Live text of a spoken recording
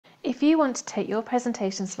If you want to take your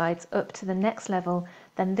presentation slides up to the next level,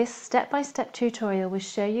 then this step-by-step tutorial will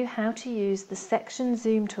show you how to use the section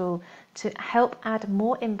zoom tool to help add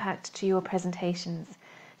more impact to your presentations.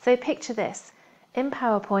 So picture this. In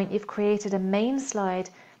PowerPoint, you've created a main slide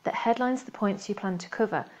that headlines the points you plan to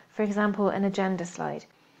cover, for example, an agenda slide.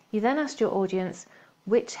 You then ask your audience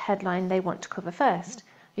which headline they want to cover first.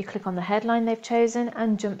 You click on the headline they've chosen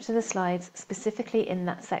and jump to the slides specifically in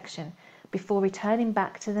that section, before returning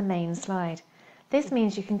back to the main slide. This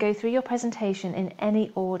means you can go through your presentation in any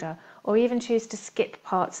order, or even choose to skip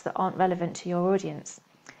parts that aren't relevant to your audience.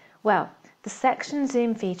 Well, the section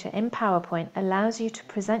zoom feature in PowerPoint allows you to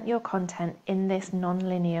present your content in this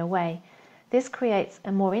non-linear way. This creates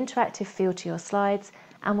a more interactive feel to your slides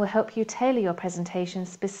and will help you tailor your presentation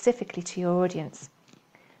specifically to your audience.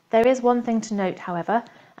 There is one thing to note, however,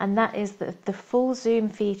 and that is that the full zoom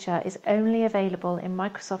feature is only available in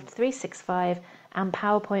Microsoft 365 and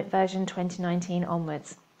PowerPoint version 2019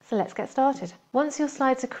 onwards. So let's get started. Once your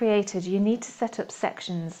slides are created, you need to set up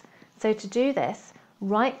sections. So to do this,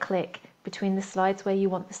 right-click between the slides where you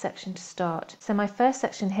want the section to start. So my first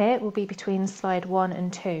section here will be between slide 1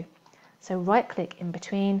 and 2. So right-click in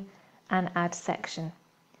between and add section.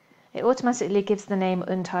 It automatically gives the name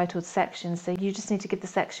untitled section, so you just need to give the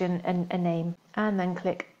section a name and then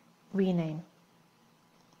click rename.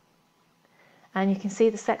 And you can see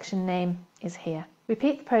the section name is here.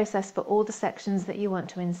 Repeat the process for all the sections that you want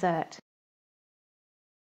to insert.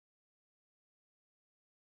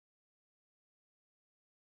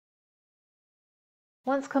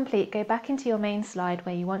 Once complete, go back into your main slide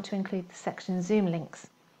where you want to include the section zoom links.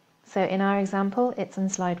 So in our example, it's on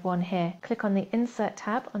slide 1 here. Click on the Insert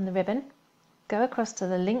tab on the ribbon, go across to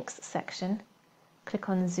the Links section, click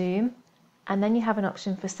on Zoom, and then you have an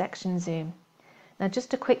option for Section Zoom. Now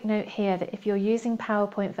just a quick note here that if you're using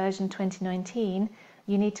PowerPoint version 2019,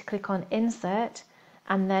 you need to click on Insert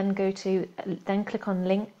and then click on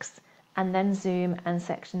Links and then Zoom and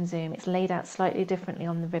Section Zoom. It's laid out slightly differently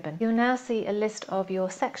on the ribbon. You'll now see a list of your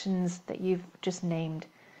sections that you've just named.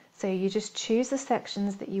 So you just choose the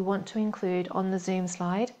sections that you want to include on the Zoom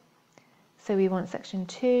slide. So we want section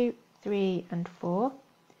 2, 3 and 4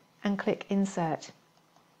 and click Insert.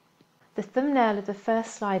 The thumbnail of the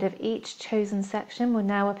first slide of each chosen section will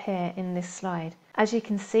now appear in this slide. As you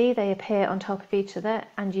can see, they appear on top of each other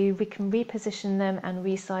and you can reposition them and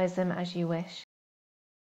resize them as you wish.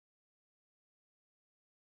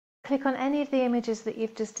 Click on any of the images that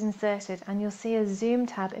you've just inserted and you'll see a Zoom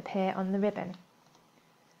tab appear on the ribbon.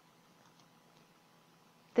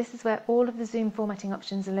 This is where all of the zoom formatting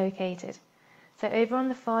options are located. So over on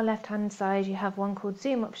the far left hand side you have one called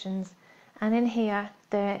Zoom Options, and in here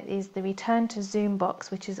there is the Return to Zoom box,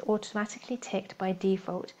 which is automatically ticked by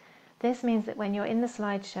default. This means that when you're in the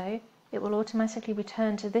slideshow, it will automatically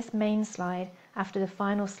return to this main slide after the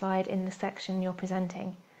final slide in the section you're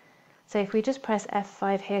presenting. So if we just press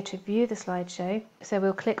F5 here to view the slideshow, so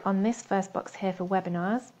we'll click on this first box here for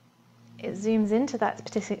webinars, it zooms into that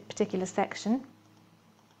particular section,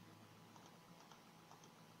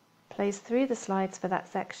 plays through the slides for that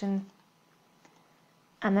section,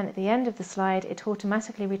 and then at the end of the slide it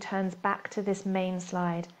automatically returns back to this main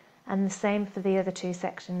slide, and the same for the other two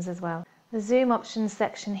sections as well. The Zoom Options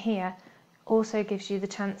section here also gives you the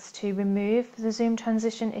chance to remove the zoom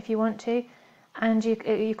transition if you want to, and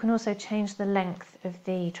you can also change the length of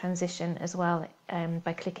the transition as well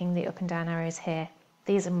by clicking the up and down arrows here.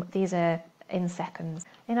 These are in seconds.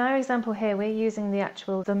 In our example here, we're using the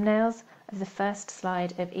actual thumbnails of the first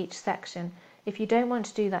slide of each section. If you don't want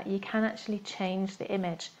to do that, you can actually change the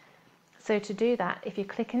image. So to do that, if you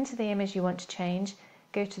click into the image you want to change,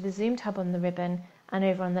 go to the Zoom tab on the ribbon, and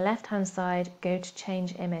over on the left hand side, go to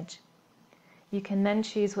Change Image. You can then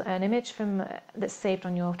choose an image that's saved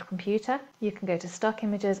on your computer. You can go to Stock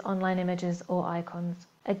Images, Online Images, or Icons.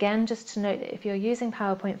 Again, just to note that if you're using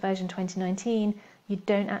PowerPoint version 2019, you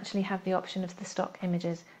don't actually have the option of the stock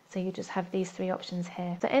images, so you just have these three options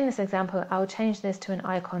here. So in this example, I'll change this to an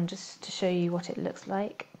icon just to show you what it looks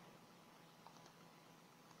like.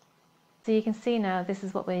 So you can see now this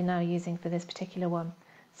is what we're now using for this particular one.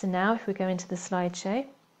 So now if we go into the slideshow,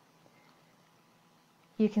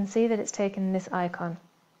 you can see that it's taken this icon.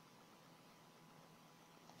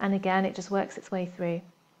 And again, it just works its way through.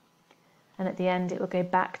 And at the end, it will go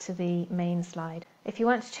back to the main slide. If you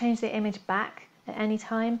want to change the image back at any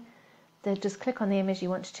time, then just click on the image you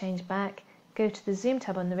want to change back, go to the Zoom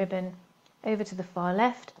tab on the ribbon, over to the far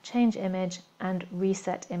left, change image and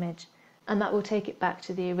reset image, and that will take it back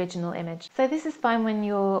to the original image. So this is fine when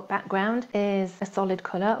your background is a solid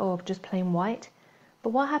colour or just plain white,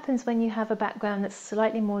 But what happens when you have a background that's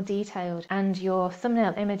slightly more detailed and your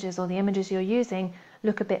thumbnail images or the images you're using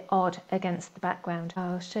look a bit odd against the background?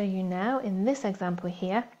 I'll show you now in this example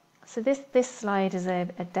here. So this slide is a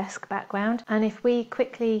desk background, and if we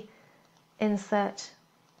quickly insert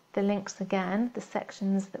the links again, the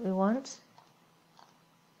sections that we want,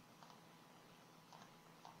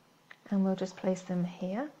 and we'll just place them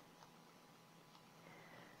here.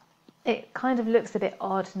 It kind of looks a bit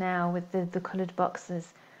odd now with the coloured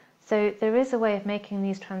boxes. So there is a way of making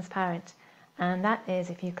these transparent, and that is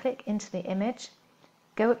if you click into the image,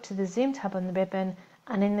 go up to the Zoom tab on the ribbon,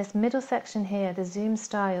 and in this middle section here, the Zoom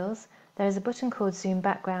Styles, there is a button called Zoom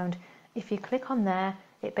Background. If you click on there,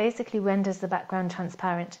 it basically renders the background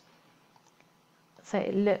transparent. So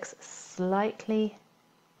it looks slightly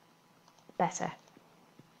better,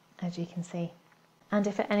 as you can see. And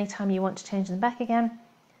if at any time you want to change them back again,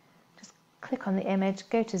 just click on the image,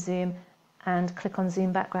 go to Zoom, and click on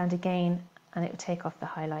Zoom Background again, and it will take off the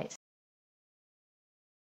highlight.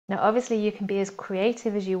 Now obviously you can be as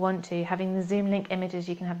creative as you want to. Having the Zoom link images,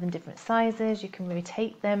 you can have them different sizes, you can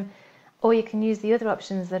rotate them, or you can use the other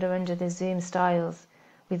options that are under the Zoom Styles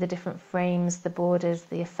with the different frames, the borders,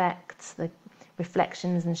 the effects, the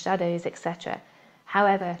reflections and shadows, etc.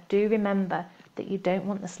 However, do remember that you don't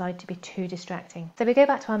want the slide to be too distracting. So we go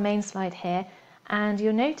back to our main slide here, and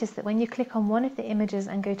you'll notice that when you click on one of the images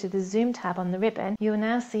and go to the Zoom tab on the ribbon, you'll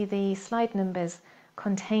now see the slide numbers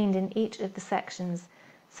contained in each of the sections.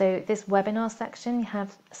 So this webinar section, you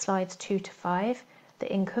have slides 2 to 5,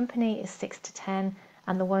 the in company is 6 to 10,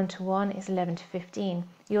 and the 1-to-1 is 11 to 15.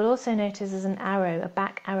 You'll also notice there's an arrow, a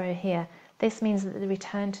back arrow here. This means that the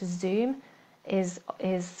return to Zoom is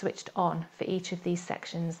switched on for each of these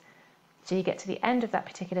sections. So you get to the end of that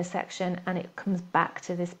particular section and it comes back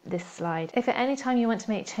to this slide. If at any time you want to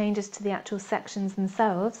make changes to the actual sections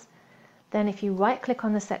themselves, then if you right click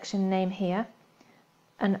on the section name here,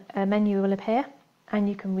 a menu will appear, and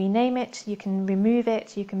you can rename it, you can remove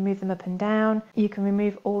it, you can move them up and down, you can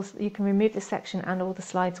remove the section and all the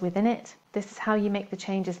slides within it. This is how you make the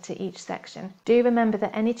changes to each section. Do remember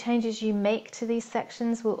that any changes you make to these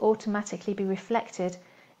sections will automatically be reflected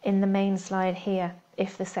in the main slide here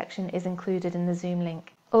if the section is included in the Zoom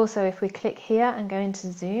link. Also, if we click here and go into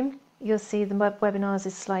Zoom, you'll see the webinars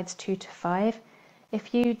is slides 2 to 5.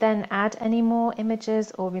 If you then add any more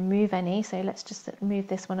images or remove any, so let's just move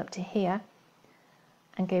this one up to here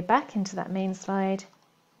and go back into that main slide,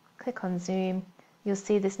 click on Zoom, you'll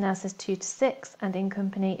see this now says 2 to 6 and in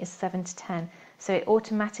company is 7 to 10. So it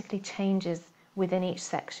automatically changes within each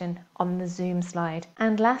section on the Zoom slide.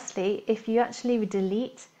 And lastly, if you actually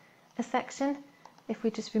delete a section, if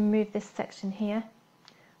we just remove this section here,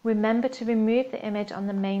 remember to remove the image on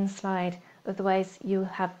the main slide, otherwise you'll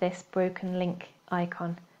have this broken link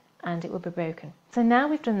icon and it will be broken. So now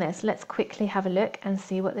we've done this, let's quickly have a look and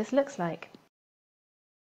see what this looks like.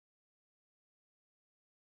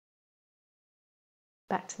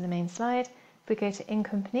 Back to the main slide, if we go to in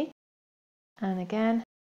company, and again,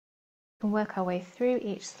 we can work our way through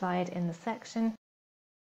each slide in the section,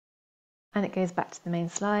 and it goes back to the main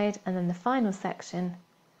slide, and then the final section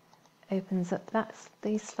opens up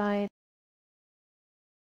these slides,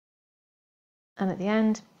 and at the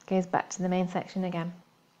end goes back to the main section again.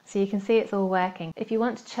 So you can see it's all working. If you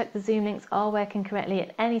want to check the Zoom links are working correctly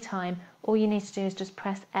at any time, all you need to do is just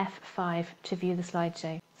press F5 to view the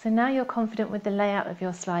slideshow. So now you're confident with the layout of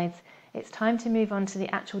your slides, it's time to move on to the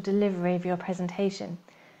actual delivery of your presentation.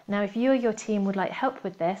 Now if you or your team would like help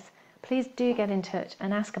with this, please do get in touch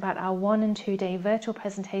and ask about our 1- and 2-day virtual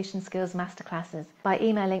presentation skills masterclasses by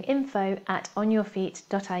emailing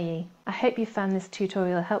info@onyourfeet.ie. I hope you found this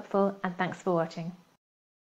tutorial helpful, and thanks for watching.